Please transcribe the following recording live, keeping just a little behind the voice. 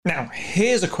Now,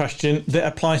 here's a question that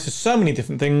applies to so many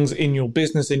different things in your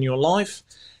business, in your life.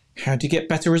 How do you get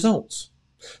better results?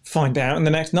 Find out in the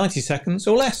next 90 seconds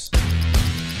or less.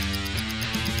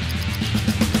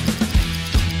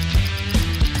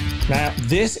 Now,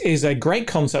 this is a great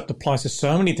concept that applies to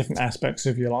so many different aspects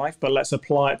of your life, but let's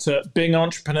apply it to being an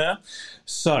entrepreneur.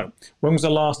 So, when was the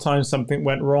last time something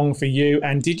went wrong for you?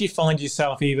 And did you find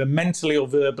yourself either mentally or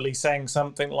verbally saying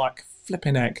something like,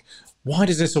 flipping heck, why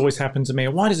does this always happen to me?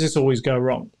 Or why does this always go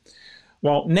wrong?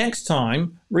 Well, next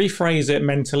time, rephrase it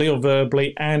mentally or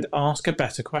verbally and ask a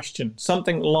better question.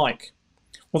 Something like,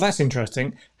 well, that's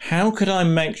interesting. How could I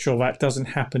make sure that doesn't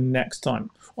happen next time?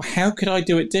 Or how could I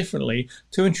do it differently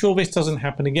to ensure this doesn't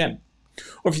happen again?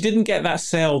 Or if you didn't get that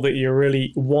sale that you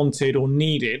really wanted or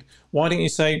needed, why don't you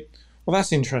say, well,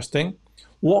 that's interesting.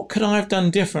 What could I have done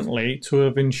differently to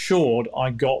have ensured I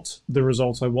got the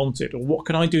result I wanted? Or what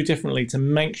could I do differently to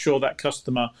make sure that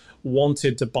customer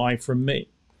wanted to buy from me?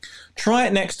 Try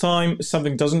it next time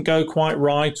something doesn't go quite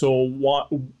right, or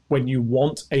when you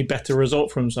want a better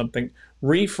result from something.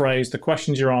 Rephrase the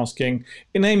questions you're asking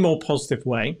in a more positive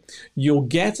way. You'll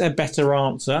get a better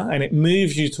answer and it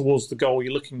moves you towards the goal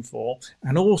you're looking for.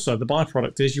 And also the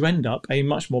byproduct is you end up a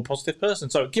much more positive person.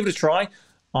 So give it a try.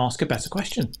 Ask a better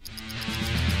question.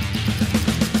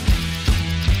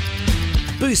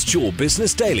 Boost your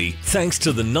business daily thanks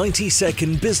to the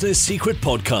 90-second Business Secret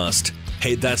Podcast.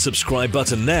 Hit that subscribe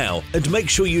button now and make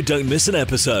sure you don't miss an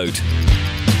episode.